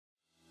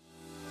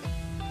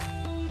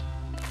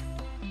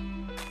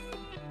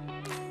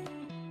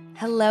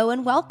Hello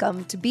and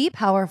welcome to Be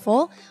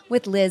Powerful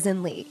with Liz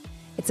and Lee.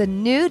 It's a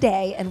new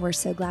day and we're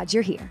so glad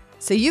you're here.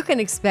 So you can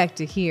expect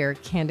to hear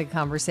candid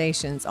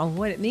conversations on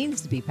what it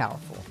means to be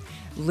powerful.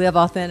 Live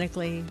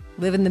authentically,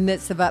 live in the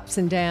midst of ups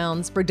and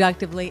downs,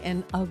 productively,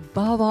 and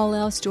above all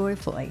else,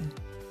 joyfully.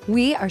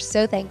 We are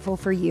so thankful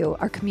for you,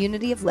 our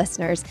community of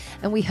listeners,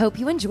 and we hope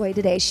you enjoy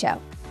today's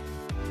show.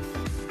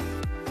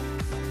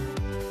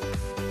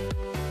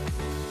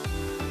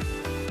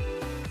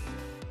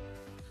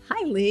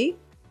 Hi, Lee.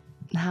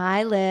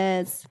 Hi,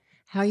 Liz.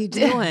 How you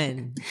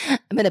doing?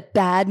 I'm in a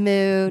bad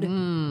mood.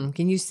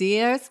 Can you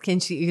see us?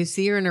 You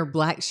see her in her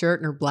black shirt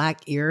and her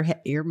black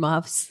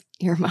earmuffs?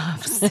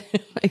 Earmuffs.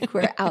 Like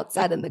we're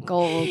outside in the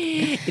cold.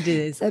 It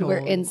is And cold. we're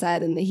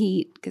inside in the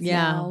heat because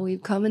now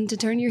we've come in to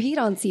turn your heat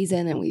on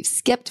season and we've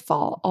skipped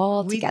fall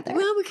altogether.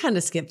 We kind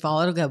of skipped fall.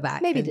 It'll go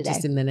back Maybe in today.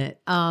 just a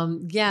minute.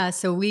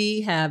 So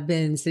we have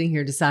been sitting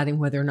here deciding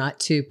whether or not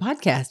to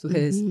podcast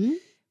because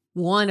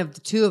one of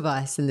the two of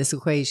us in this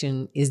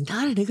equation is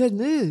not in a good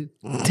mood.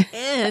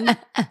 And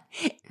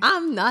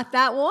I'm not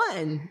that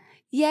one.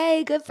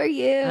 Yay, good for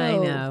you. I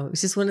know.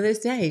 It's just one of those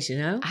days, you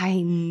know? I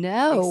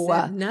know.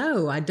 Except,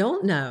 no, I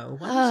don't know.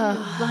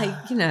 Why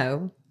don't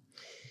you,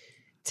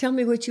 tell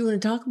me what you want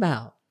to talk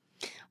about.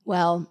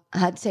 Well, I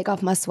had to take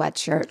off my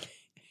sweatshirt,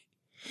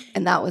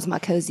 and that was my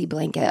cozy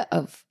blanket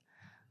of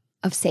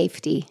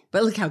safety.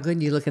 But look how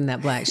good you look in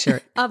that black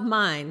shirt. Of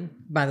mine,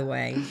 by the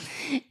way.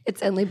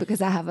 It's only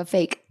because I have a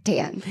fake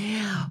tan,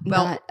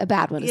 not a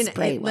bad one, a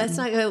spray one. Let's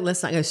not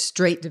go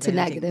straight to vanity.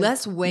 negative-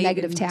 Let's wait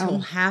negative until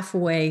town.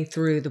 halfway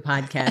through the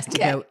podcast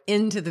to Okay. go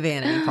into the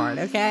vanity part,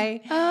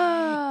 okay?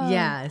 Oh.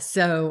 Yeah.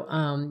 So,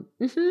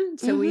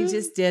 we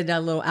just did a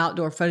little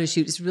outdoor photo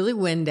shoot. It's really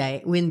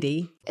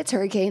windy. It's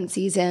hurricane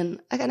season.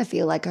 I kind of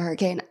feel like a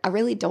hurricane. I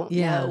really don't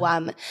know.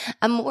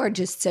 I'm more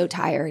just so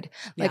tired.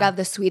 Like I have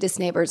the sweetest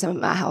neighbors at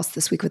my house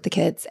this week with the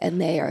kids,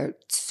 and they are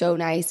so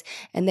nice.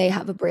 And they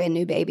have a brand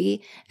new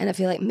baby, and I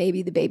feel like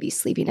maybe the baby's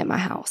sleeping at my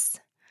house.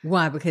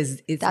 Why?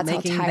 Because it's That's how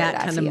making tired that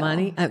I kind of feel.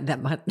 money.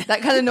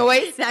 That kind of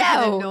noise? That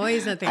kind of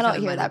noise. Not that I kind don't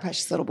of hear money. that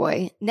precious little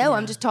boy. No,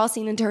 I'm just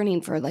tossing and turning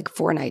for like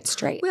 4 nights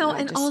straight. Well, I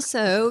and just-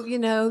 also,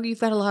 you've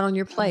got a lot on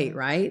your plate,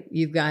 right?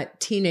 You've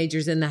got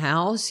teenagers in the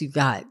house. You've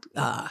got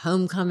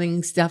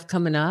homecoming stuff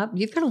coming up.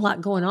 You've got a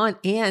lot going on.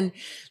 And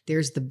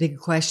there's the big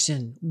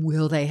question,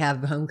 will they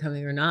have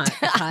homecoming or not?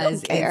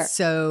 Because care. it's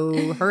so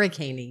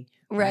hurricaney.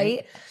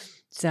 right?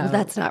 So Well,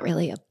 that's not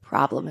really a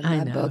problem in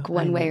my book,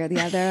 one way or the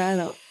other. I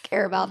don't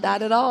care about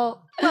that at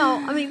all.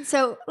 well, I mean,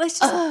 so let's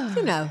just,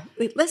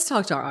 let's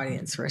talk to our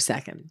audience for a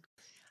second.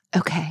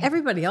 Okay.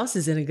 Everybody else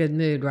is in a good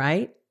mood,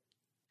 right?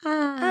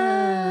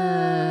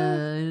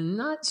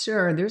 Not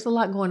sure. There's a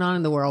lot going on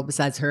in the world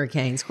besides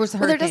hurricanes. Of course, the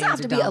Well, there hurricanes doesn't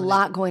have to be a dominant.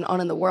 lot going on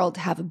in the world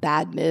to have a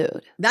bad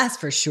mood. That's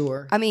for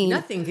sure. I mean-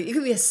 nothing. It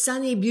could be a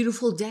sunny,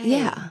 beautiful day.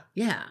 Yeah.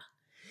 Yeah.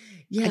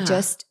 I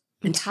just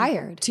am And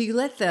tired. Do you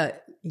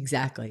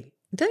exactly.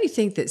 Don't you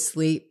think that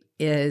sleep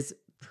is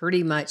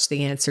pretty much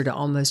the answer to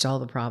almost all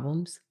the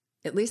problems?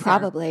 At least they are.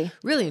 Probably.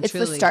 Really and It's the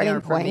truly, they starting are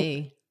for point.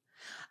 me.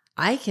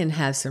 I can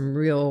have some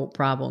real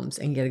problems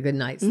and get a good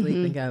night's sleep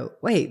and go,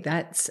 wait,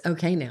 that's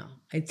okay now.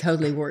 It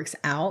totally works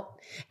out.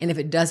 And if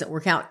it doesn't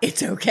work out,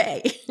 it's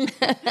okay.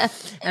 I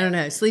don't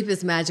know. Sleep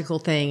is a magical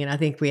thing. And I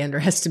think we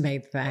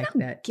underestimate the fact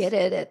that Get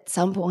it at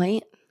some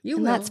point. you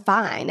And will. that's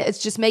fine. It's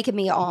just making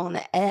me all on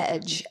the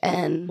edge.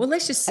 And Well,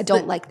 let's just, I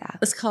don't like that.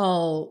 let's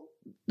call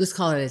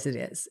it as it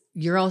is.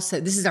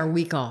 This is our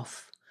week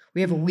off. We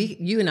have a week,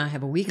 you and I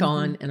have a week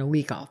on and a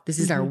week off. This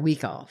is our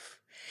week off.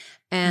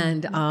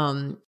 And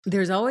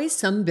there's always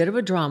some bit of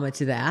a drama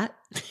to that.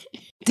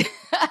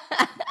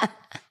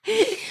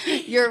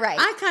 You're right.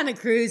 I kind of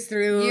cruise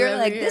through. You're over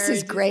like, here, this is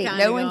just great.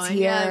 kinda No one's going,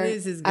 here. Yeah,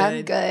 this is good.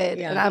 I'm good.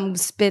 Yeah. And I'm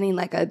spinning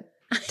like a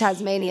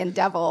Tasmanian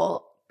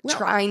devil Well-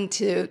 trying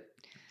to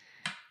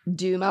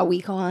do my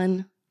week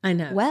on. I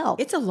know. Well.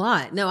 It's a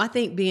lot. No, I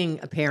think being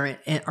a parent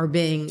or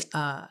being,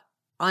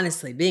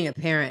 honestly, being a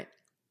parent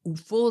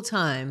full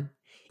time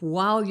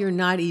while you're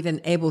not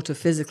even able to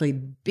physically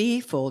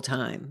be full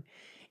time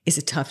is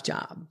a tough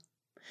job.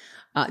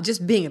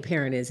 Just being a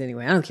parent is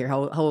anyway. I don't care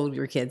how old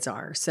your kids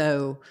are.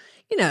 So,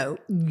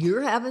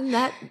 you're having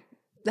that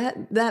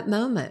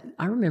moment.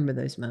 I remember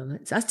those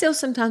moments. I still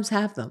sometimes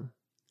have them.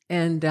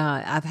 And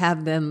I've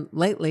had them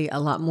lately a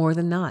lot more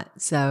than not.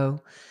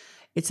 So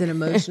it's an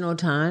emotional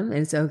time,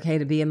 and it's okay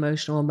to be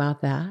emotional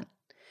about that.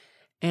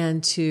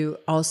 And to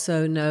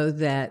also know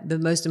that the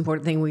most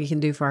important thing we can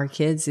do for our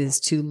kids is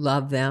to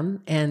love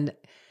them and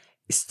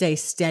stay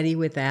steady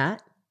with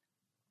that.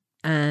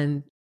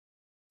 And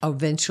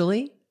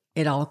eventually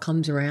it all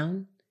comes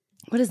around.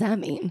 What does that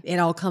mean? It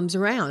all comes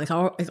around. It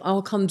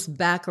all comes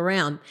back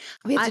around.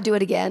 We have to do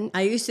it again.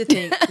 I used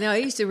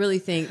to really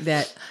think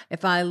that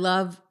if I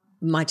love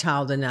my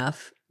child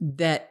enough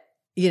that,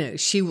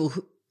 she will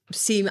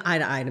see eye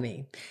to eye to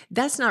me.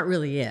 That's not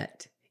really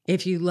it.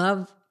 If you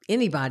love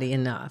anybody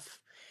enough,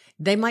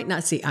 they might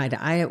not see eye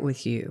to eye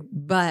with you,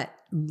 but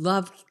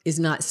love is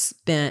not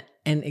spent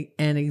and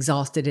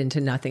exhausted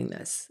into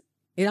nothingness.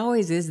 It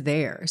always is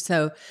there.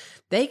 So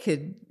they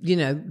could,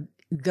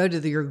 go to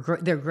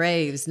their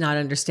graves not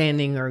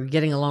understanding or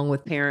getting along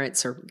with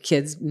parents or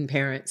kids and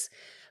parents,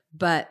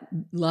 but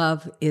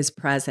love is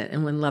present.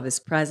 And when love is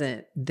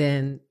present,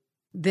 then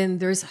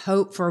there's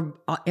hope for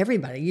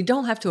everybody. You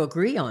don't have to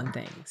agree on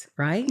things,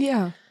 right?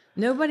 Yeah.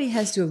 Nobody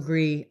has to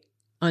agree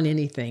on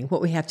anything.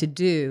 What we have to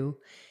do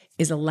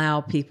is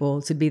allow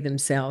people to be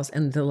themselves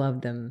and to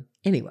love them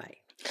anyway.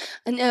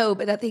 I know,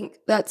 but I think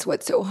that's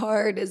what's so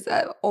hard is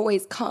that I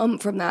always come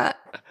from that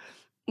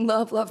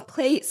love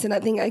place. And I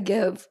think I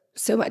give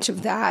so much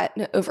of that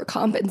and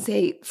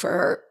overcompensate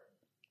for,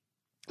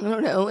 I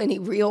don't know, any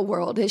real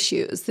world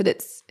issues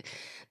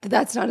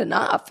that's not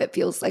enough. It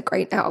feels like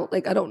right now,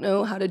 like I don't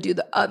know how to do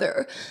the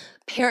other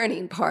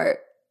parenting part.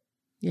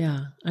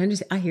 Yeah, I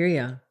understand. I hear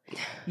you.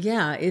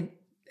 Yeah,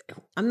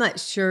 I'm not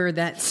sure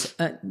that's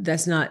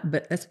not,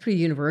 but that's pretty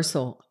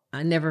universal.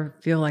 I never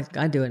feel like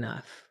I do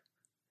enough.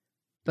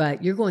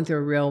 But you're going through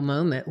a real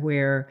moment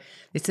where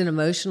it's an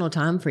emotional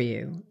time for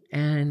you.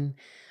 And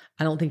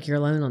I don't think you're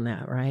alone on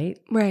that, right?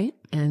 Right.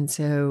 And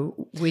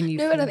so when you...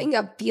 No, but I think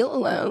I feel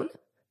alone.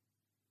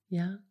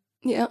 Yeah.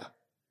 Yeah.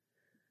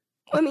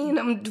 I mean,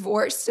 I'm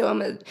divorced,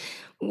 so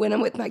when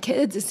I'm with my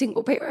kids, a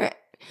single parent.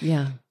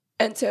 Yeah.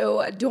 And so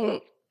I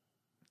don't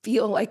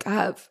feel like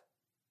I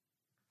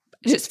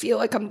just feel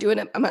like I'm doing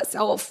it by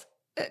myself.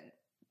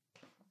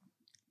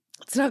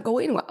 It's not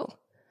going well.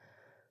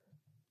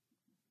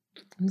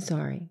 I'm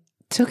sorry.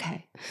 It's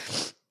okay.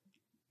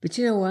 But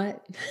you know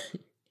what?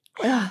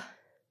 Yeah.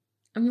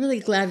 I'm really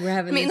glad we're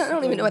having I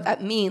don't even know what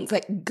that means,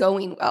 like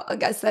going well. I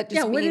guess that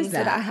just means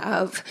that I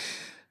have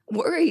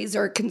worries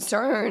or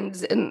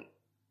concerns and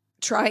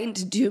trying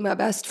to do my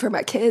best for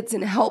my kids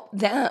and help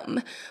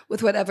them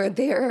with whatever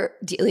they're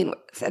dealing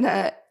with. And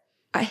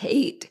I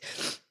hate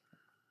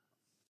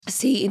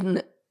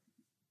seeing,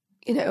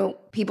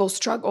 people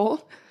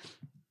struggle.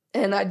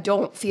 And I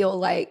don't feel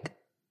like,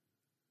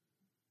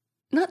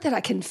 not that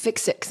I can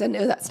fix it, because I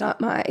know that's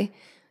not my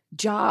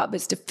job,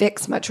 is to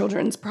fix my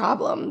children's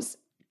problems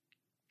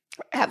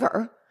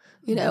ever,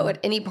 at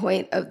any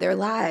point of their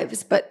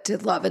lives, but to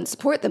love and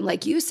support them,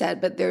 like you said.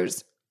 But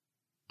there's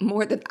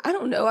more than, I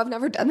don't know. I've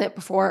never done that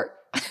before.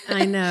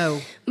 I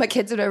know. My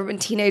kids have never been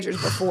teenagers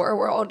before.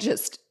 We're all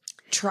just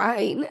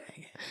trying.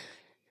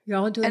 You're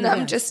all doing and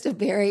I'm just a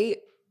very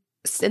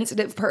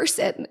sensitive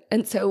person.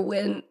 And so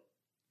when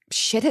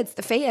shit hits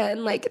the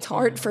fan, like it's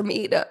hard for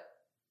me to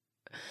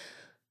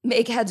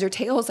make heads or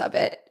tails of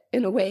it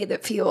in a way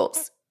that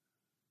feels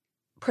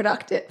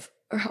productive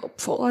or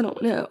helpful. I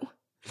don't know.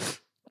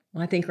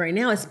 Well, I think right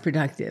now it's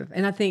productive.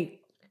 And I think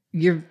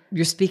you're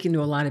speaking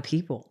to a lot of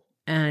people.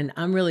 And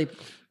I'm really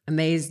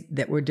amazed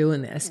that we're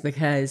doing this,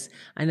 because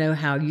I know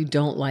how you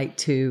don't like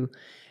to,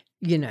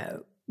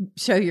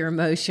 show your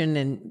emotion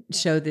and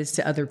show this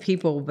to other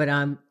people, but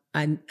I'm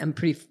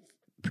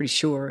pretty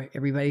sure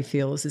everybody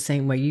feels the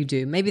same way you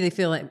do. Maybe they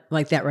feel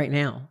like that right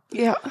now.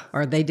 Yeah.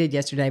 Or they did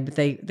yesterday, but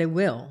they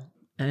will.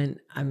 And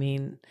I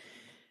mean,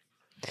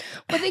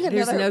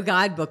 there's no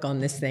guidebook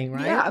on this thing,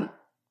 right? Yeah.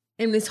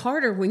 And it's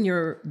harder when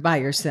you're by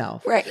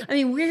yourself. Right. I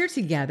mean, we're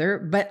together,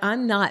 but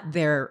I'm not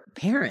their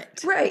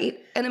parent. Right.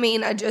 And I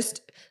mean, I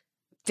just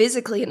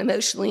physically and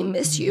emotionally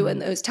miss you in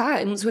those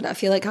times when I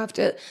feel like I have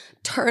to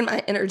turn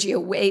my energy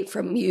away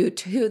from you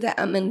to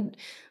them and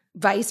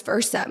vice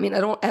versa. I mean, I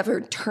don't ever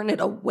turn it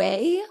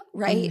away,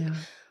 right,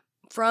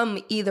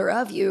 from either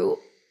of you,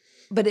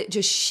 but it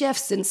just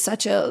shifts in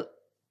such a,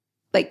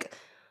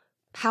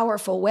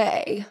 powerful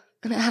way.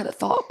 And I had a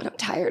thought, but I'm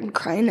tired and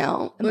crying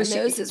now. And my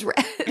nose is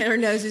red. And her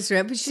nose is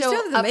red, but she still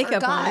has the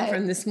makeup on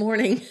from this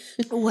morning.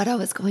 What I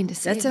was going to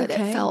say, That's okay.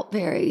 But it felt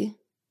very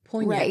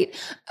poignant. Right.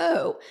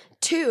 Oh,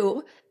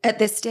 two, at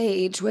this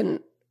stage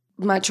when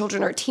my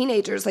children are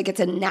teenagers, it's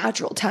a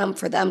natural time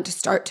for them to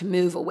start to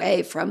move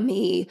away from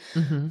me,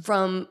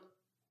 from,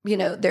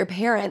 their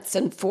parents,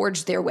 and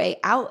forge their way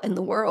out in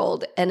the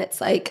world. And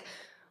it's like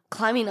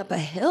climbing up a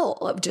hill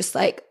of just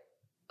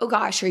oh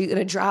gosh, are you going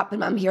to drop?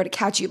 And I'm here to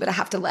catch you, but I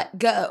have to let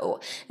go.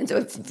 And so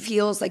it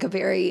feels like a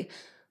very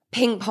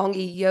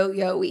ping-pongy,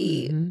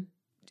 yo-yo-y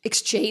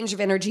exchange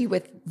of energy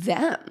with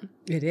them.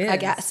 It is. I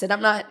guess. And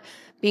I'm not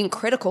being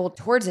critical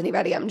towards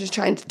anybody. I'm just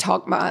trying to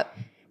talk my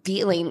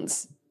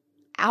feelings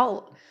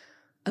out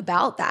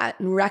about that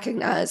and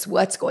recognize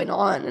what's going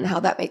on and how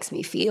that makes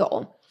me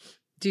feel.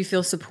 Do you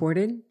feel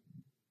supported?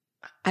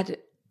 I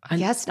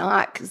guess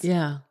not.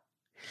 Yeah.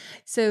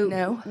 So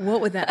no. What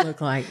would that look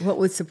like? What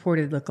would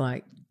supported look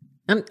like?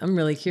 I'm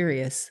really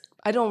curious.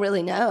 I don't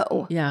really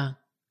know. Yeah.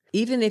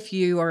 Even if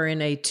you are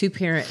in a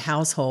 2-parent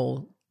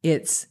household,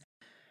 it's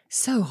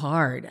so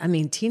hard. I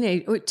mean,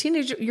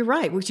 teenager, you're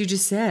right. What you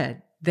just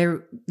said,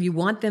 you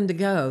want them to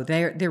go,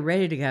 they're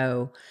ready to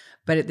go.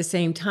 But at the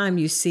same time,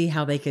 you see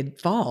how they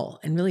could fall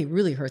and really,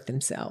 really hurt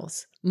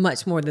themselves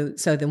much more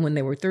than when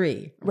they were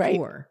 3 or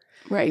 4.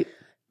 Right.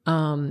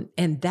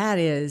 And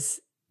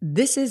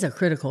this is a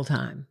critical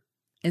time.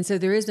 And so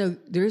there is no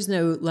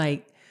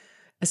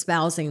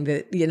espousing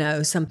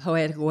that, some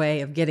poetic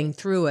way of getting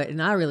through it.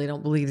 And I really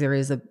don't believe there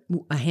is a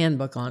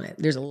handbook on it.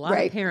 There's a lot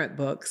of parent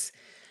books,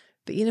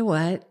 but you know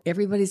what?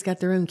 Everybody's got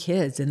their own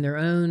kids and their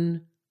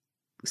own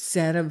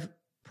set of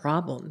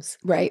problems.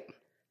 Right.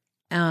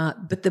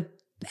 But the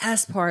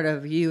best part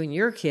of you and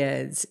your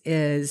kids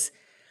is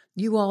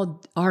you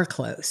all are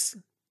close.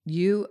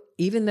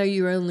 Even though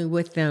you're only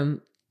with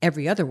them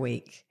every other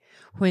week,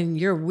 when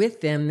you're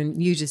with them,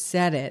 and you just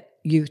said it,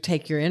 you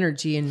take your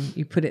energy and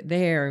you put it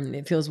there, and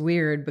it feels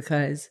weird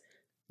because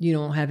you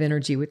don't have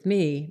energy with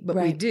me, but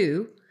we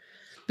do.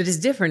 But it's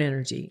different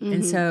energy. Mm-hmm.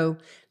 And so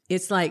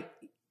it's like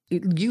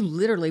you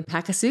literally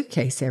pack a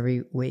suitcase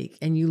every week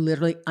and you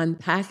literally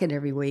unpack it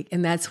every week.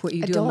 And that's what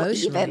you do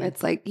emotionally.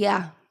 It's like,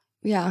 yeah.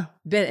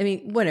 But I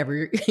mean,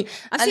 whatever.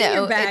 I've seen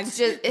your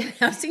bags.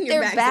 I've seen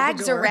your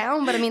bags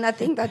around, but I mean, I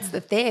think that's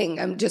the thing.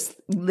 I'm just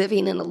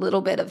living in a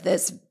little bit of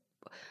this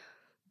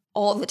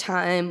all the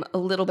time, a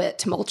little bit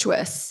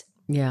tumultuous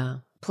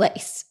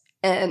place.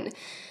 And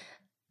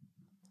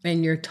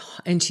you're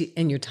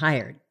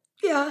tired.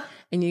 Yeah.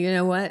 And you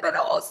know what? But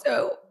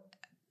also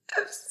I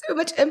have so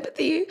much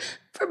empathy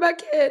for my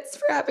kids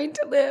for having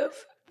to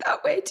live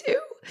that way too.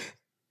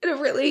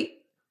 And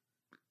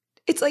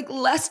it's like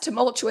less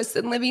tumultuous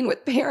than living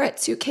with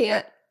parents who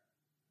can't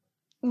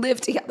live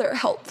together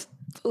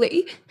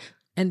healthfully.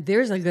 And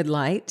there's a good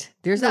light.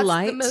 That's a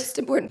light. That's the most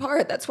important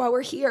part. That's why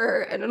we're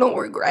here. And I don't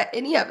regret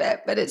any of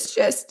it, but it's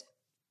just.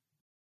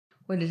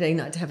 What did I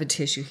not have a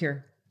tissue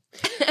here?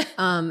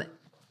 You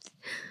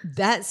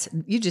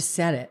just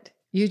said it.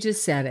 You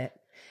just said it.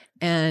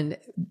 And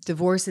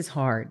divorce is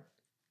hard.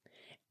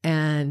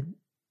 But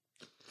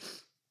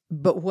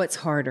what's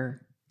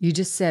harder? You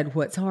just said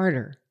what's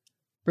harder?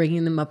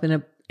 Bringing them up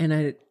in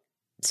a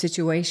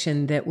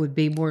situation that would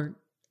be more,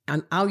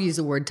 I'll use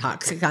the word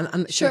toxic.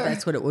 I'm sure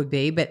that's what it would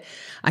be, but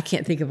I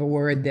can't think of a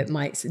word that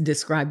might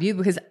describe you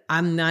because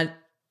I'm not.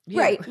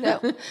 Right. No.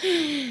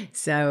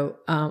 So,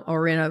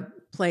 or in a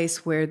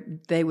place where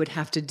they would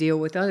have to deal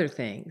with other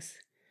things.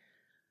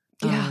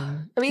 Yeah.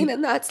 I mean,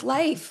 and that's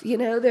life,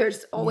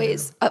 there's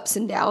always ups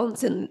and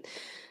downs and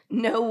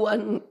no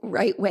one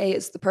right way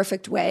is the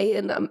perfect way.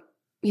 And,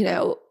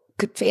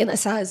 could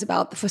fantasize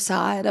about the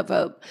facade of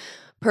a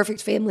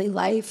perfect family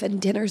life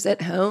and dinners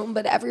at home,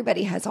 but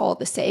everybody has all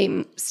the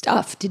same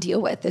stuff to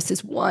deal with. This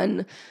is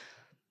one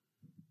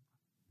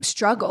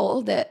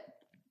struggle that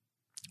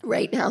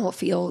right now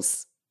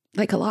feels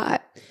like a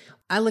lot.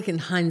 I look in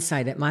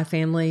hindsight at my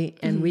family,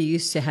 and we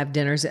used to have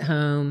dinners at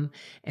home,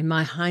 and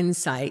my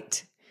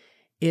hindsight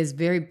is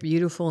very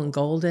beautiful and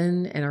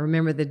golden. And I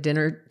remember the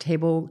dinner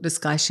table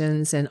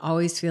discussions and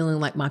always feeling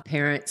like my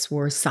parents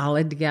were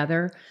solid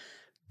together.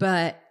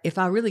 But if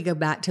I really go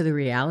back to the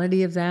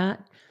reality of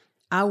that,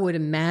 I would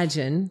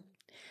imagine,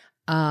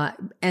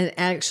 and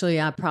actually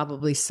I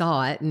probably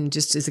saw it, and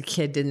just as a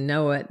kid didn't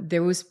know it,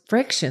 there was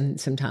friction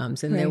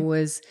sometimes, and there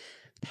was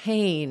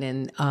pain.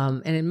 And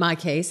in my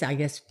case, I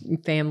guess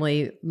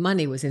family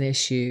money was an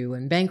issue,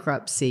 and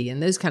bankruptcy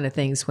and those kind of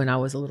things when I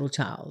was a little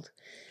child.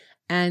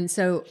 And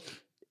so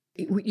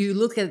you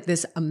look at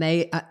this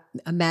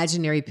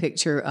imaginary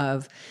picture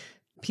of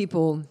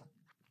people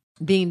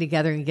being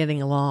together and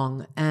getting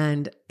along,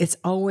 and it's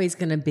always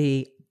going to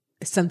be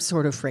some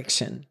sort of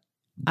friction.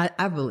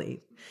 I believe.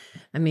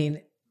 I mean,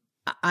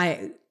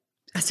 I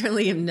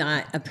certainly am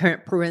not a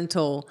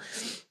parental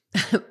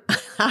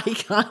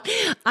icon.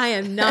 I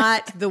am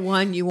not the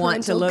one you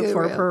want to look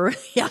for.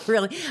 Yeah,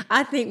 really.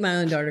 I think my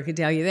own daughter could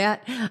tell you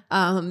that.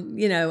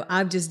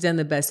 I've just done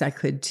the best I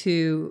could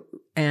too,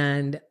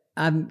 and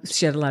I've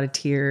shed a lot of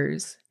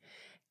tears.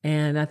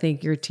 And I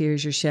think your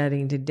tears you're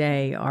shedding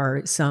today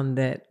are some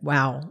that,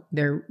 wow,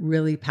 they're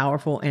really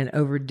powerful and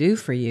overdue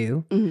for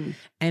you,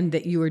 and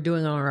that you are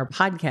doing on our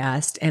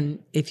podcast. And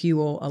if you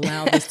will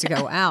allow this to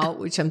go out,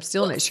 which I'm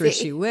still not sure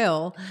she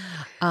will,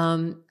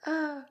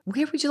 where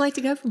would you like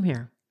to go from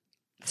here?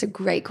 It's a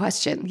great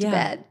question. To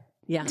bed.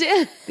 Yeah.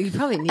 You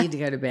probably need to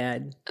go to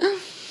bed.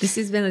 This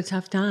has been a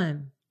tough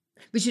time.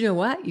 But you know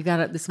what? You got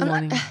up this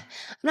morning. I'm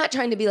not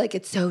trying to be like,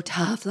 it's so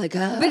tough. But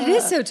it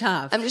is so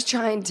tough. I'm just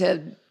trying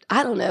to,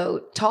 I don't know,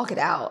 talk it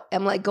out.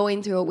 I'm like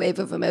going through a wave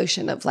of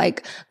emotion of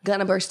like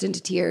gonna burst into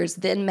tears,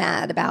 then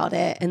mad about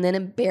it, and then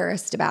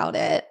embarrassed about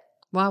it.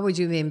 Why would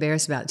you be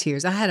embarrassed about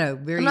tears?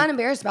 I'm not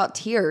embarrassed about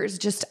tears,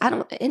 just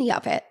any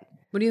of it.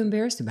 What are you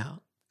embarrassed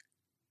about?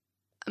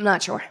 I'm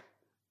not sure.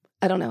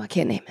 I don't know. I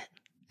can't name it.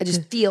 I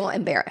just feel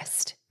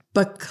embarrassed.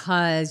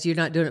 Because you're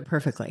not doing it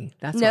perfectly.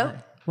 That's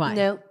why.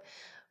 No.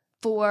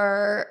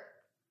 For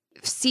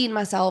seeing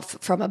myself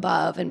from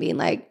above and being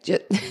like,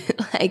 just,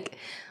 like,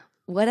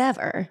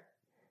 whatever.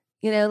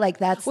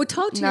 That's well,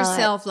 talk to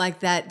yourself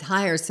like that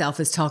higher self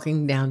is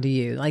talking down to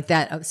you, like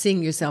that,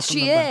 seeing yourself from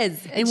above. She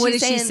is. And what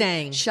is she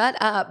saying?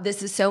 Shut up.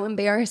 This is so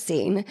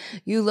embarrassing.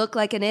 You look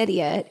like an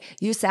idiot.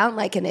 You sound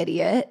like an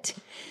idiot.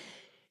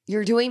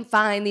 You're doing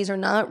fine. These are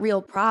not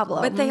real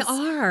problems. But they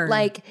are.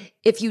 Like,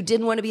 if you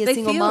didn't want to be a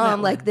single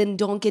mom, like, then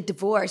don't get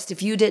divorced.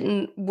 If you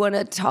didn't want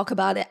to talk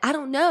about it, I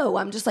don't know.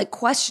 I'm just like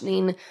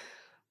questioning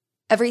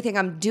everything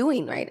I'm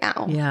doing right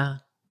now. Yeah.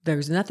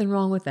 There's nothing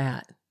wrong with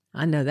that.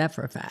 I know that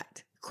for a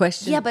fact.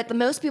 Question. Yeah, but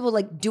most people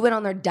like do it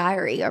on their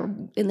diary or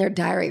in their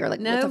diary or like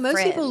no, with a most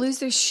friend people lose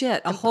their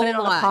shit a whole put it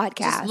on lot. A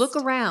podcast. Just look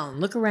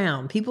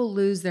around. People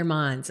lose their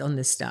minds on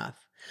this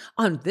stuff.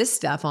 on this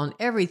stuff, on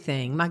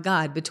everything. My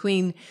God,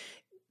 between,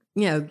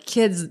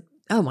 kids.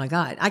 Oh my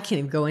God, I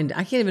can't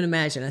even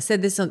imagine. I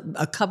said this on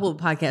a couple of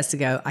podcasts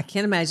ago. I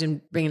can't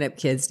imagine bringing up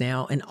kids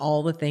now and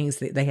all the things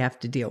that they have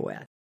to deal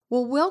with.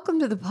 Well, welcome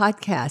to the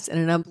podcast and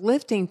an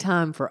uplifting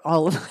time for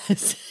all of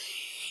us.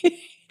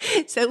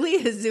 So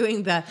Leah's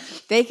doing the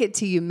Fake It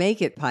Till You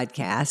Make It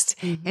podcast.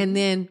 Mm-hmm. And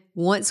then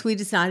once we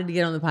decided to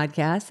get on the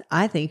podcast,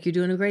 I think you're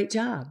doing a great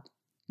job.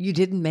 You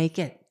didn't make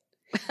it.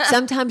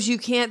 Sometimes you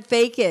can't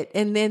fake it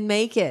and then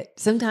make it.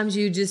 Sometimes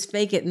you just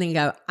fake it and then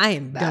go, I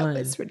am done. That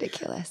was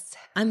ridiculous.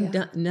 I'm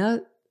done.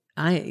 No,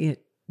 you're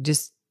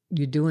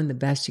doing the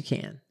best you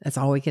can. That's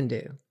all we can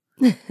do.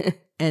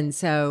 And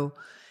so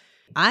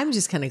I'm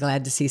just kind of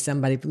glad to see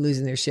somebody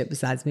losing their shit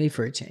besides me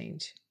for a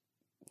change.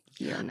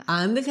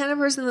 I'm the kind of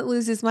person that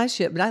loses my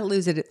shit, but I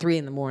lose it at 3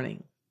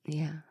 a.m.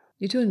 Yeah.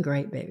 You're doing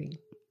great, baby.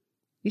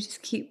 You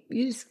just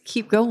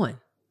keep going.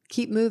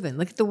 Keep moving.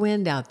 Look at the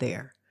wind out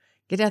there.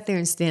 Get out there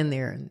and stand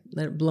there and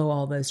let it blow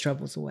all those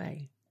troubles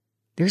away.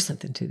 There's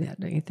something to that,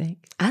 don't you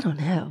think? I don't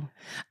know.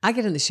 I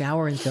get in the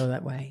shower and feel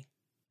that way.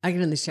 I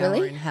get in the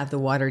shower and have the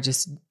water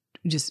just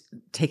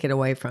take it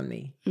away from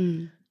me.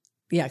 Mm.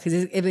 Yeah, because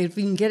if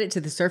you can get it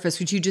to the surface,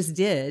 which you just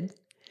did,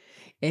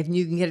 if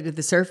you can get it to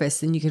the surface,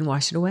 then you can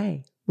wash it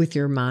away with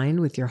your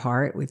mind, with your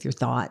heart, with your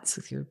thoughts,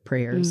 with your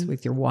prayers,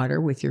 with your water,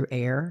 with your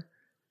air.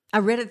 I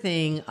read a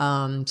thing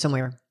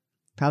somewhere,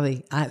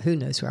 probably, who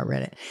knows where I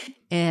read it.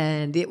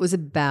 And it was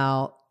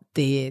about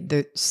the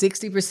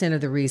 60%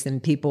 of the reason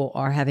people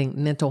are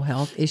having mental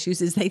health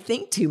issues is they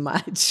think too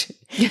much.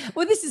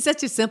 Well, this is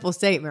such a simple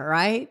statement,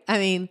 right? I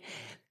mean,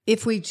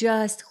 if we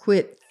just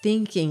quit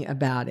thinking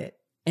about it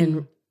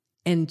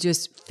and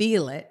just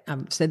feel it.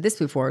 I've said this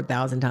before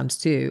 1,000 times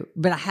too,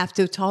 but I have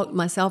to talk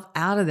myself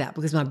out of that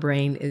because my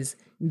brain is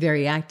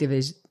very active,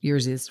 as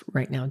yours is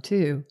right now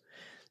too.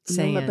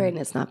 Saying, my brain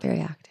is not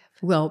very active.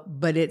 Well,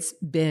 but it's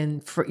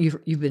been,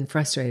 you've been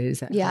frustrated, is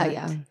that correct?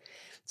 Yeah.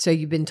 So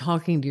you've been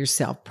talking to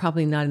yourself,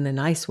 probably not in the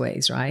nice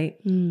ways, right?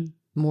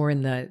 More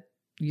in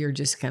you're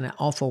just kind of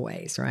awful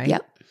ways, right?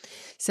 Yep.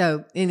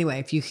 So anyway,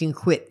 if you can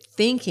quit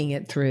thinking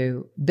it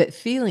through, but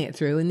feeling it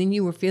through, and then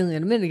you were feeling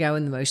it a minute ago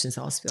and the emotions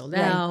all spilled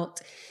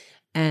out,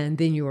 and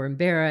then you were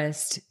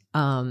embarrassed,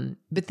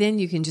 but then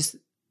you can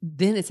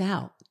then it's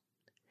out.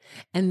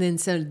 And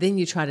then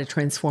you try to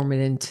transform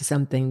it into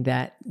something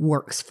that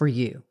works for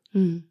you.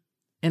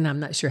 And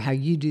I'm not sure how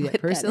you do that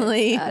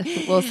personally.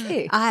 We'll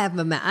see. I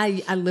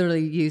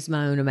literally use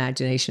my own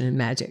imagination and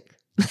magic.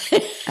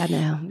 I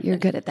know. You're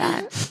good at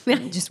that.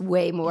 I'm just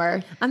way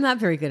more. I'm not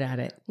very good at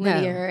it.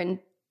 Linear and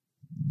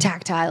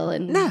tactile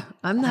and no,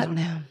 I'm not. I don't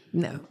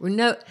know.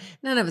 No,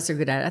 none of us are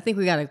good at it. I think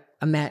we got to.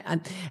 I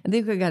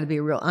think we got to be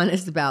real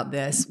honest about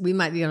this. We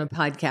might be on a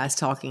podcast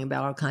talking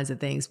about all kinds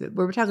of things, but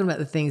we're talking about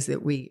the things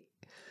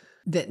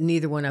that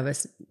neither one of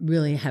us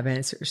really have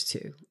answers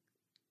to.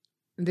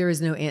 There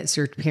is no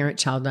answer to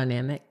parent-child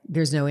dynamic.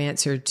 There's no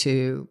answer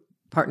to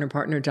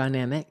partner-partner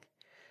dynamic.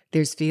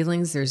 There's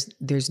feelings,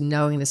 there's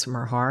knowingness from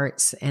our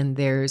hearts, and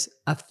there's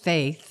a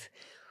faith,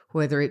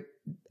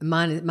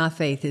 my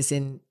faith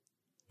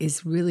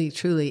is really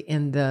truly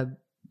in the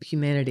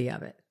humanity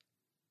of it.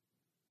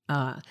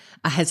 I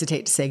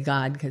hesitate to say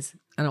God because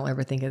I don't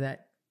ever think of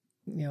that,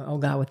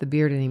 old guy with the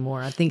beard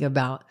anymore. I think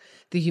about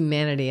the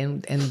humanity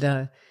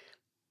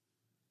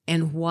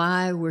and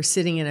why we're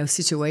sitting in a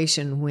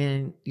situation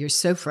when you're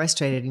so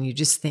frustrated and you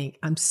just think,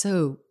 I'm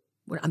so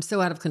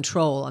out of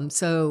control. I'm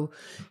so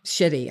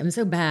shitty. I'm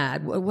so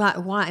bad.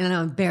 Why? And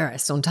I'm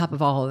embarrassed on top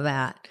of all of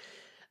that.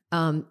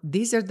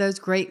 These are those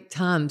great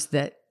times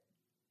that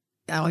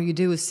all you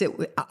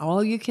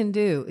can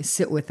do is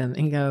sit with them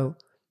and go,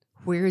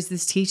 where is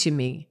this teaching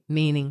me?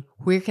 Meaning,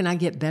 where can I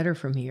get better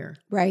from here?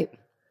 Right.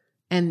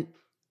 And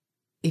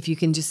if you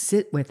can just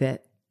sit with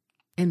it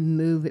and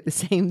move at the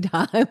same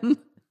time,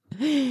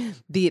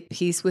 be at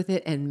peace with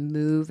it and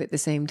move at the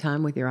same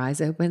time with your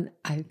eyes open,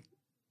 I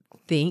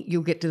think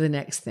you'll get to the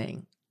next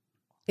thing.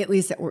 At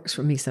least that works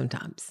for me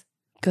sometimes.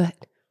 Good.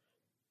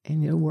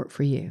 And it'll work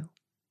for you.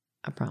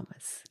 I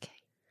promise. Okay.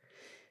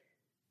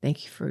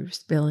 Thank you for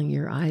spilling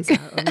your eyes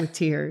out with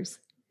tears.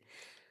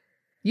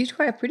 You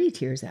cry pretty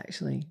tears,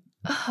 actually.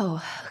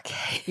 Oh,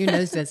 okay. Your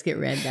nose does get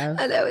red, though.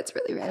 I know, it's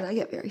really red. I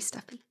get very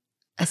stuffy.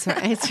 That's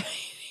right. That's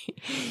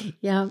right.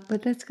 Yeah,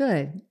 but that's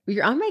good.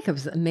 Your eye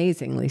makeup's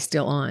amazingly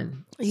still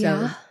on.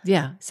 So,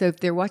 yeah. So if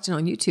they're watching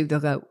on YouTube, they'll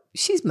go,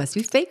 she must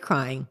be fake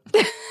crying.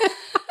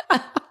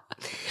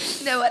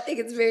 No, I think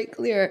it's very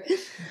clear.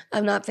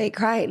 I'm not fake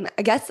crying.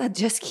 I guess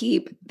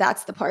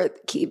that's the part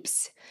that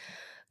keeps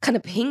kind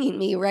of pinging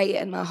me right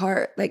in my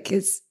heart. I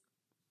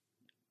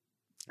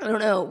don't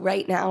know,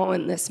 right now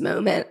in this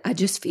moment, I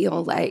just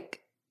feel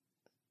like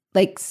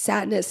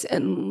sadness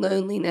and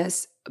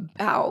loneliness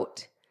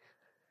about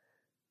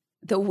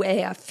the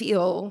way I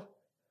feel.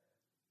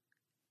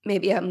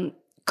 Maybe I'm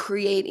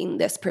creating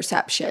this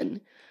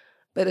perception,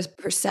 but a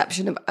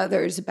perception of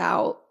others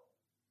about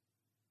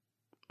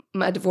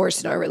my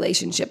divorce and our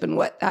relationship and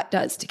what that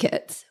does to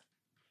kids.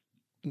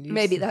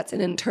 Maybe that's an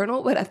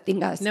internal, but I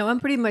think No, I'm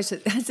pretty much,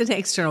 that's an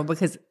external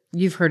because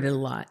You've heard it a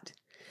lot.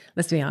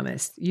 Let's be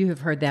honest. You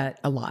have heard that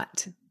a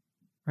lot,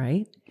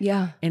 right?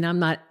 Yeah. And I'm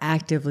not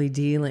actively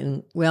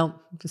dealing, I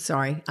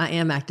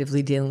am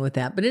actively dealing with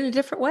that, but in a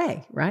different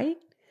way, right?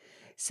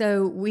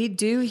 So we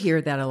do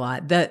hear that a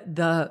lot.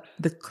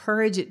 The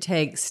courage it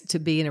takes to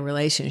be in a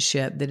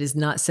relationship that is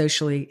not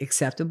socially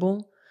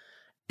acceptable,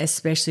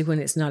 especially when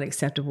it's not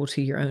acceptable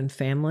to your own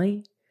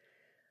family,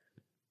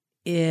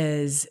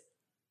 is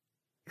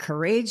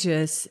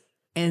courageous.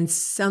 And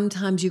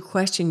sometimes you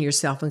question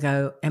yourself and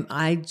go, am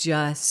I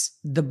just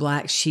the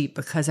black sheep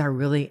because I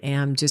really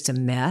am just a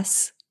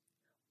mess?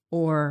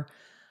 Or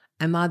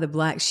am I the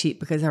black sheep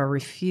because I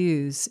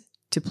refuse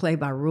to play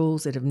by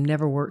rules that have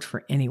never worked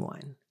for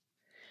anyone?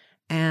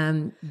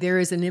 And there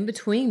is an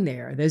in-between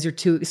there. Those are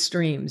two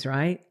extremes,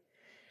 right?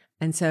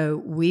 And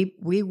so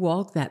we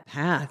walk that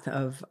path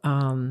of,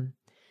 sometimes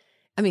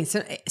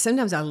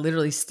I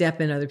literally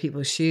step in other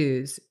people's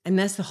shoes. And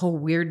that's the whole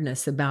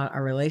weirdness about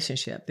our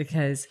relationship,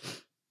 because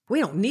we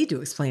don't need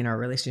to explain our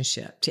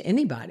relationship to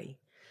anybody.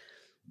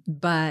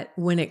 But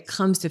when it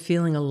comes to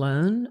feeling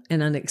alone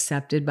and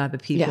unaccepted by the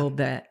people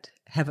that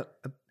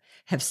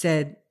have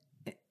said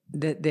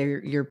that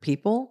they're your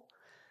people,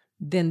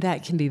 then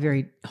that can be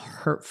very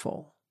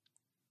hurtful.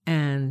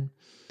 And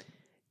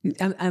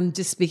I'm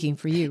just speaking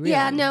for you, really.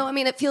 Yeah, no, I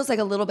mean, it feels like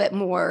a little bit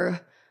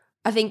more.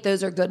 I think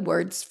those are good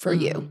words for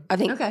you. I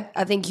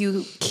think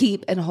you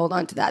keep and hold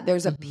on to that.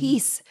 There's a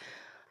piece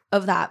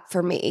of that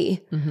for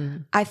me.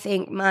 I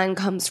think mine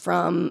comes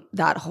from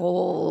that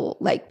whole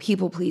like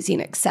people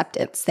pleasing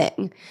acceptance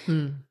thing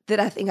that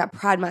I think I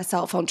pride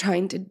myself on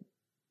trying to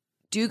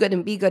do good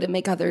and be good and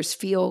make others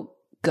feel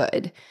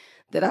good,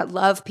 that I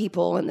love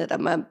people and that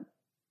I'm a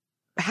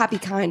happy,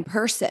 kind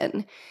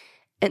person.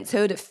 And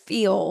so to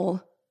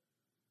feel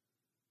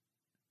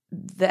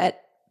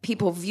that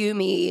people view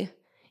me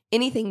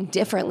anything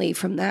differently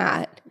from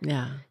that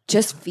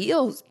just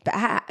feels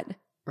bad.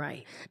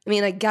 Right. I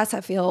mean, I guess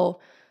I feel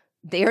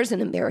there's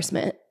an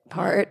embarrassment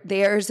part.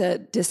 There's a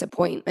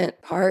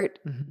disappointment part.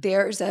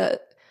 There's a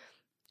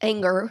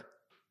anger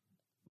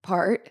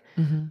part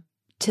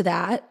to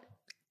that.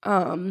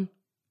 And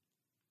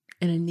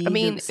a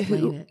need to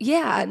explain it.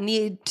 Yeah, I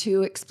need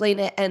to explain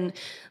it and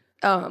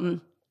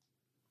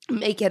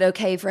make it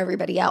okay for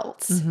everybody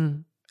else.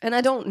 And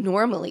I don't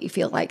normally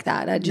feel like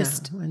that. I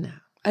just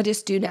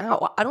do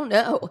now. I don't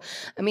know.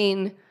 I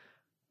mean,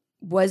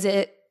 was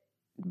it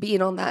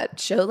being on that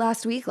show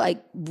last week,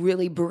 like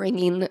really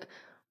bringing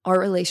our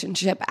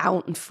relationship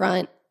out in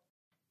front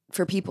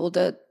for people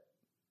to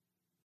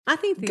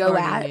go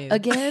at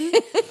again?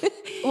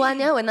 Well, I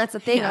know. And that's the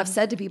thing. Yeah. I've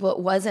said to people, it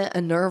wasn't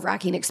a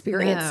nerve-wracking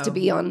experience to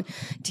be on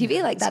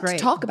TV like that, to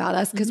talk about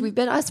us, because we've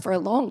been us for a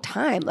long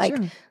time. Like,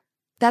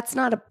 that's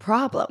not a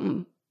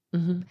problem.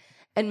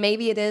 And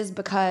maybe it is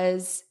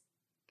because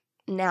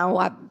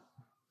now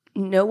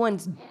no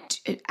one's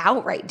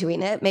outright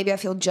doing it. Maybe I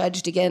feel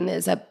judged again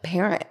as a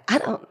parent. I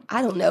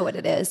don't know what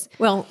it is.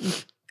 Well,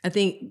 I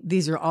think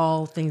these are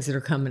all things that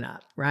are coming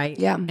up, right?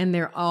 Yeah. And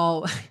we're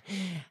all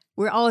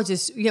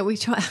just,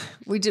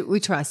 we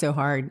try so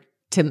hard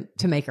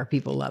to make our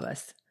people love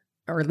us,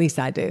 or at least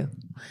I do.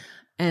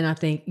 And I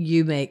think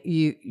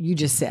you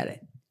just said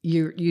it.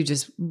 You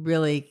just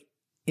really,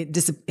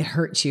 it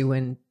hurts you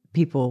when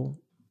people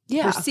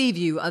perceive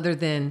you other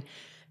than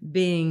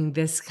being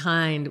this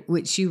kind,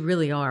 which you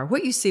really are.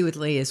 What you see with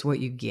Lee is what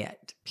you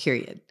get,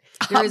 period.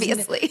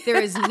 Obviously. There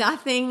is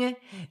nothing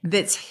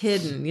that's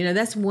hidden. You know,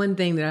 that's one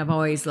thing that I've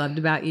always loved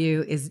about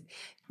you is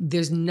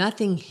there's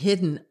nothing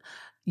hidden.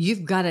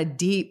 You've got a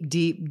deep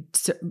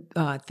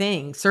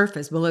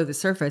surface below the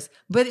surface,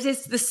 but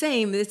it's the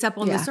same. It's up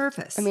on the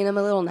surface. I mean, I'm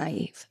a little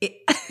naive.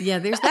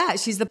 There's that.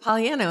 She's the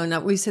Pollyanna,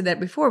 and we said that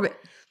before, but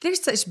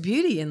there's such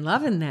beauty and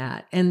love in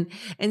that. And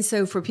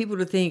so for people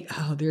to think,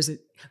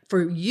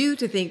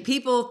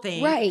 people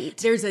think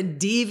there's a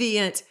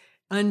deviant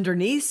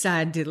underneath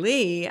side to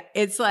Lee,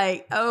 it's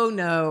like, oh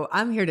no,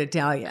 I'm here to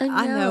tell you.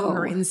 I know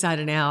her inside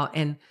and out,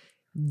 and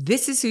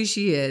this is who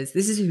she is.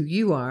 This is who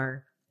you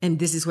are, and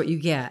this is what you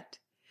get.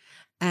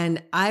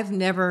 And I've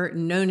never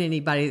known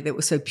anybody that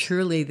was so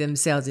purely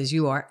themselves as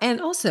you are,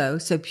 and also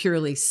so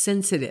purely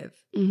sensitive.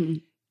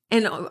 And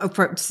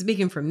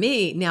speaking for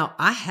me, now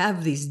I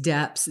have these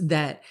depths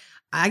that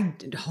I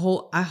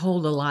hold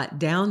a lot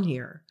down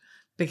here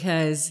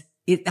because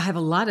I have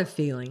a lot of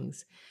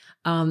feelings.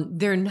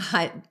 They're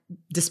not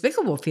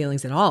despicable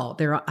feelings at all.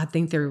 I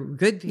think they're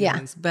good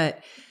feelings,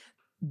 but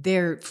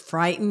they're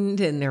frightened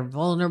and they're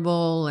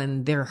vulnerable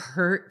and they're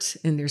hurt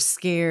and they're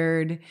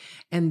scared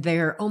and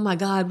they're, oh my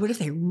God, what if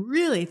they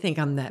really think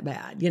I'm that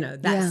bad? You know,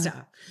 that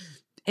stuff.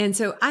 And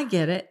so I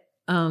get it.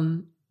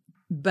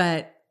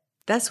 But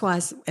that's why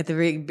at the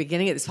very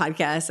beginning of this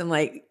podcast, I'm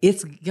like,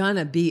 it's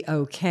gonna be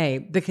okay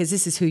because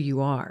this is who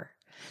you are.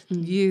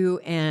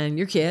 You and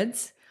your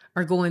kids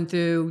are going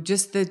through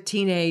just the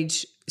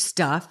teenage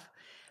stuff,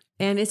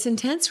 and it's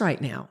intense right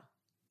now.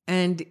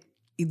 And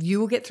you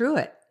will get through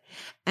it,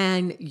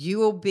 and you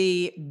will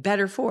be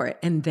better for it,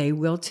 and they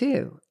will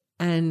too.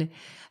 And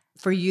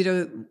for you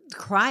to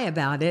cry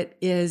about it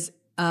is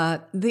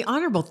the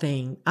honorable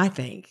thing, I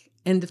think.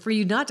 And for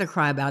you not to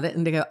cry about it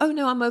and to go, oh,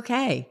 no, I'm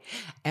okay.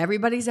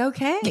 Everybody's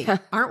okay. Yeah.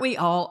 Aren't we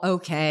all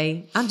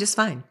okay? I'm just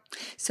fine.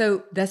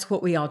 So that's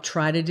what we all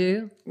try to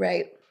do.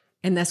 Right.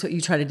 And that's what you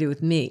try to do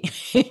with me.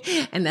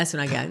 And that's when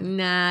I go,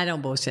 nah,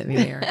 don't bullshit me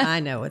there. I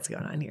know what's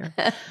going on here.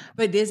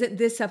 But isn't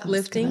this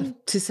uplifting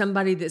to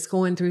somebody that's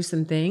going through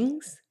some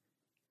things?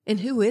 And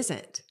who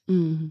isn't?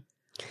 Mm-hmm.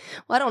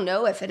 Well, I don't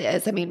know if it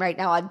is. I mean, right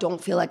now, I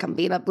don't feel like I'm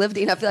being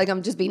uplifting. I feel like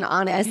I'm just being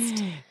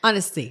honest.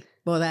 Honesty.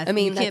 Well, that's, I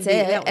mean, that's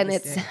it. And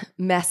it's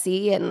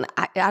messy. And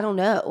I don't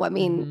know. I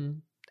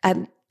mean,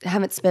 I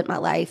haven't spent my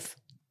life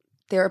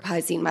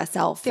therapizing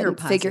myself and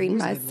figuring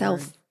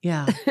myself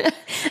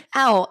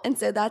out. And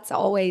so that's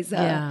always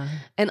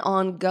an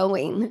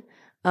ongoing.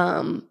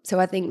 So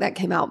I think that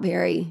came out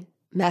very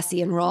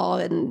messy and raw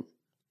and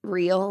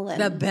real.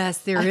 And the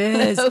best there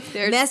is.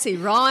 Messy,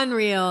 raw, and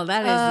real.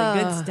 That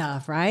is the good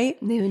stuff,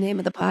 right? New name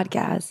of the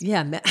podcast.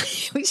 Yeah.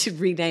 We should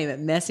rename it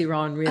Messy,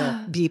 Raw, and Real.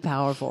 Be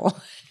powerful.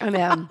 I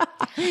know.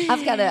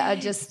 I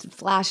just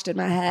flashed in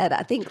my head,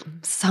 I think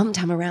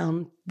sometime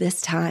around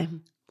this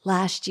time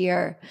last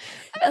year,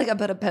 I feel like I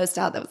put a post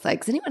out that was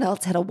like, does anyone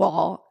else hit a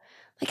wall?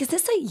 Like, is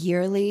this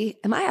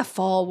am I a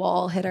fall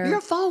wall hitter? You're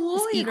a fall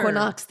wall hitter.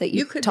 Equinox that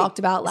you talked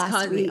about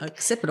last week.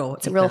 Occipital.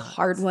 It's a real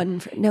hard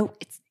one. No,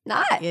 it's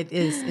not. It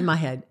is in my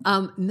head.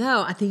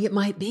 No, I think it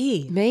might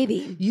be.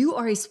 Maybe. You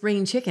are a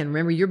spring chicken.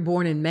 Remember, you're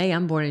born in May.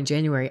 I'm born in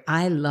January.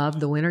 I love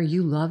the winter.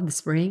 You love the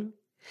spring.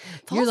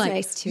 Fall's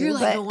nice too. You're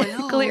like going,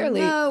 oh,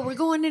 clearly. No, we're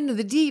going into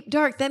the deep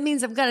dark. That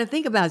means I've got to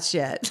think about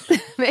shit.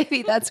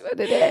 Maybe that's what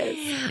it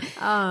is.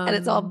 And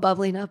it's all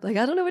bubbling up. Like,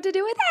 I don't know what to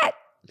do with that.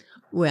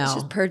 Well, let's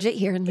just purge it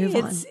here and move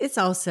on. It's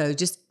also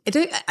just,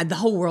 the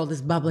whole world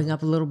is bubbling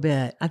up a little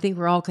bit. I think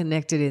we're all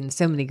connected in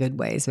so many good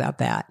ways about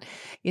that.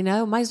 You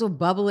know, might as well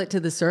bubble it to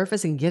the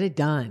surface and get it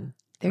done.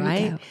 There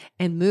right? You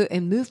go.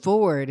 And move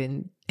forward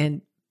and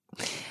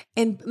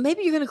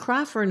maybe you're going to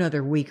cry for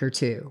another week or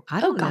two. I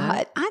don't know.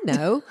 God. I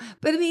know.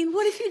 But I mean,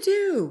 what if you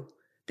do?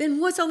 Then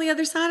what's on the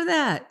other side of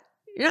that?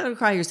 You're not going to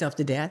cry yourself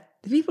to death.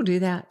 Do people do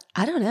that?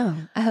 I don't know.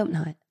 I hope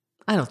not.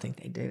 I don't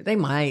think they do. They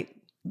might.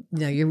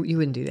 No, you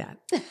wouldn't do that.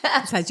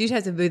 Besides, you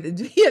have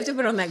to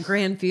put on that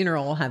grand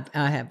funeral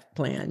I have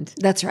planned.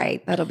 That's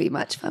right. That'll be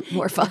much fun,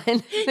 more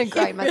fun than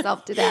crying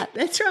myself to death.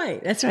 That's right.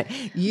 That's right.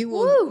 You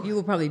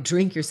will probably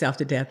drink yourself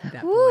to death at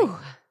that point.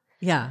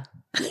 Yeah.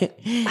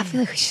 I feel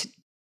like we should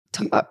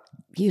talk about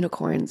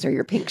unicorns or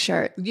your pink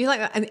shirt. You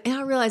like? And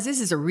I realize this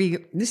is a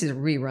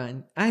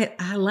rerun.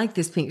 I like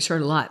this pink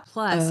shirt a lot.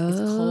 Plus, it's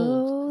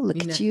cold.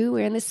 Look at you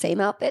wearing the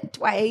same outfit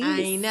twice.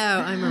 I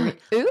know.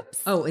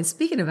 Oops. Oh, and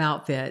speaking of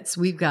outfits,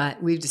 we've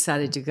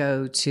decided to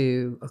go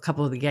to a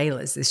couple of the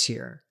galas this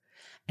year,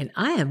 and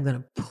I am going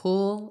to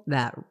pull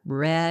that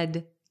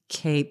red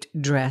caped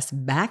dress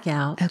back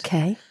out.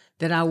 Okay.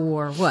 That I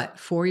wore,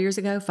 4 years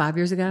ago, 5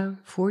 years ago,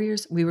 4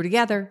 years? We were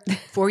together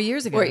 4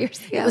 years ago. 4 years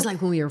ago. It was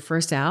like when we were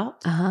first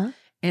out.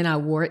 And I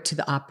wore it to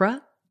the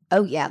opera.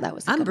 Oh, yeah, that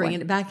was I'm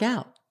bringing it back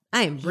out.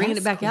 I am bringing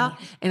it back out,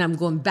 and I'm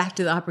going back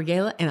to the opera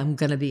gala, and I'm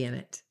going to be in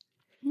it.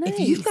 Nice.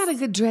 If you've got a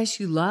good dress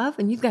you love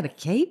and you've got a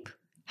cape,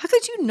 how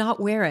could you not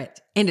wear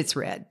it? And it's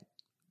red.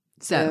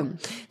 So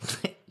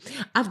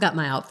I've got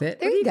my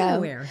outfit. There you go.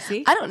 Wear?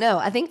 See? I don't know.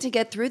 I think to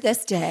get through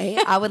this day,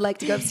 I would like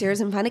to go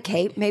upstairs and find a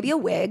cape, maybe a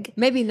wig.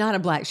 Maybe not a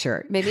black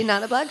shirt.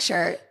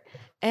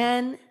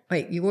 And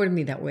wait, you ordered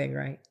me that wig,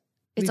 right?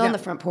 It's on the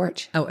front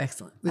porch. Oh,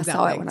 excellent. I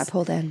saw it when I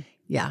pulled in.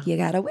 Yeah. You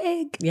got a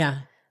wig. Yeah.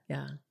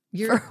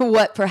 For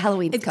what? For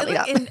Halloween coming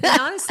up. And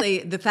honestly,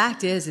 the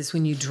fact is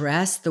when you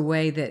dress the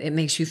way that it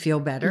makes you feel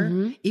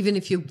better, even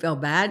if you feel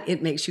bad,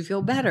 it makes you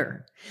feel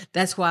better.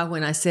 That's why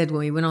when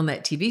we went on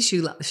that TV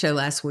show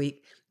last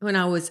week, when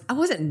I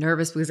wasn't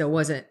nervous because I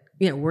wasn't,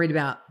 worried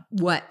about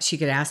what she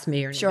could ask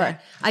me or anything. Sure.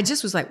 I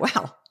just was like,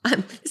 wow,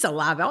 it's a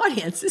live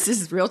audience. This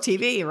is real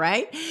TV,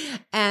 right?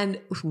 And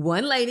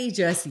one lady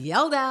just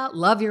yelled out,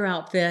 love your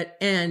outfit.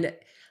 And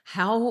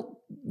how,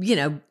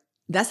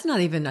 that's not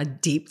even a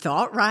deep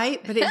thought,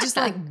 right? But it just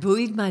like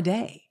buoyed my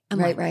day. I'm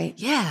right.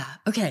 Yeah.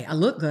 Okay. I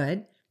look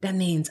good. That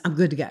means I'm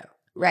good to go.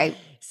 Right.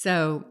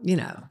 So,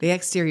 the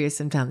exterior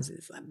sometimes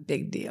is a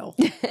big deal.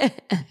 It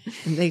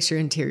makes your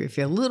interior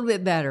feel a little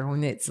bit better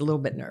when it's a little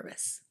bit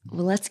nervous.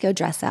 Well, let's go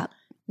dress up.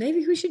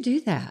 Maybe we should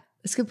do that.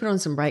 Let's go put on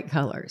some bright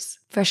colors.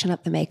 Freshen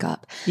up the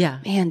makeup. Yeah.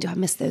 Man, do I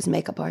miss those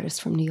makeup artists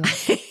from New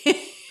York.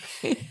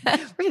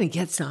 We're going to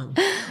get some.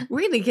 We're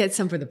going to get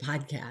some for the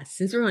podcast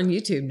since we're on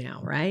YouTube now,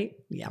 right?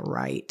 Yeah,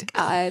 right.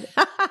 God.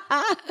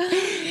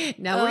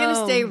 No, we're going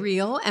to stay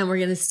real and we're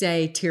going to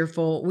stay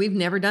tearful. We've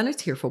never done a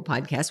tearful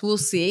podcast. We'll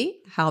see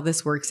how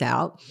this works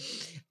out.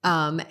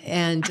 But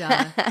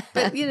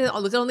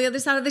look on the other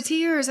side of the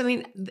tears. I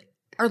mean,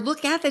 or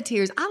look at the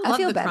tears. I love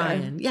the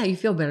crying. Yeah, you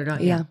feel better,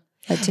 don't you? Yeah,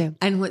 I do.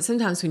 And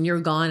sometimes when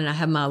you're gone and I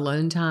have my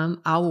alone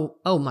time,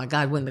 oh my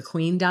God, when the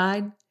Queen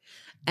died.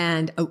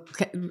 And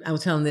I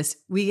was telling this,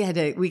 we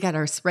got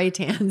our spray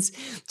tans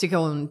to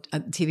go on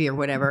TV or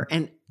whatever.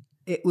 And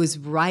it was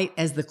right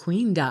as the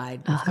Queen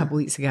died a couple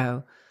weeks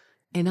ago.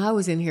 And I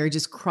was in here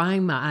just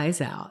crying my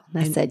eyes out.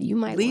 And I said, you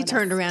might Lee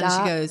turned around and she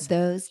goes,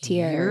 those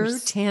tears. Your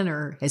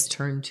tanner has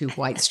turned to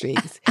white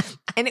streaks.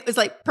 And it was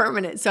like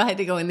permanent. So I had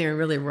to go in there and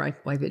really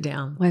wipe it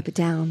down. Wipe it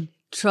down.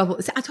 Trouble.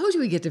 I told you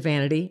we'd get to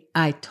vanity.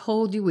 I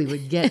told you we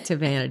would get to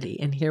vanity.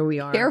 And here we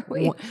are. Here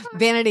we are.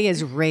 Vanity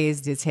has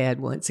raised its head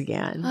once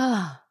again.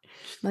 Oh,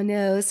 my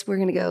nose. We're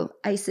going to go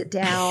ice it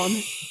down.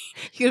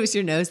 You use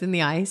your nose in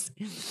the ice.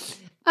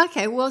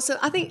 Okay, well, so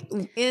I think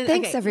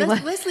thanks,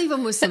 everyone. Let's leave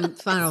them with some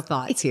final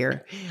thoughts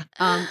here.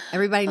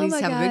 Everybody needs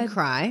to have a good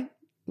cry.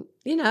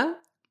 You know,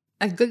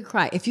 a good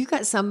cry. If you've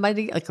got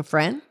somebody like a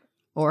friend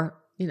or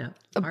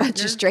a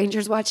bunch of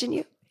strangers watching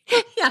you,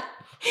 yeah,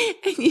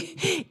 and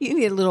you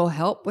need a little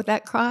help with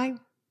that cry.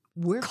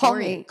 Call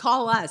me.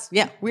 Call us.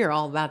 Yeah, we're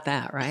all about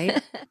that,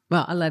 right?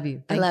 Well, I love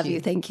you. I love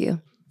you. Thank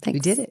you. Thanks.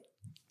 You did it.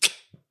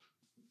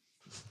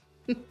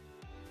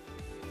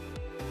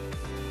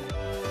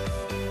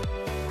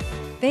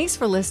 Thanks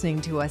for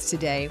listening to us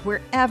today,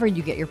 wherever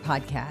you get your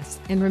podcasts.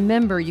 And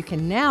remember, you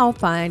can now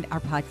find our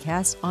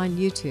podcast on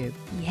YouTube.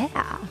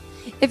 Yeah.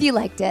 If you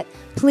liked it,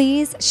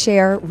 please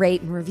share,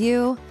 rate, and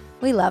review.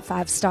 We love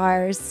 5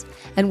 stars.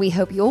 And we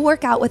hope you'll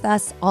work out with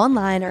us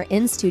online or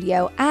in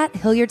studio at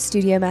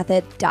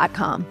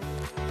HilliardStudioMethod.com.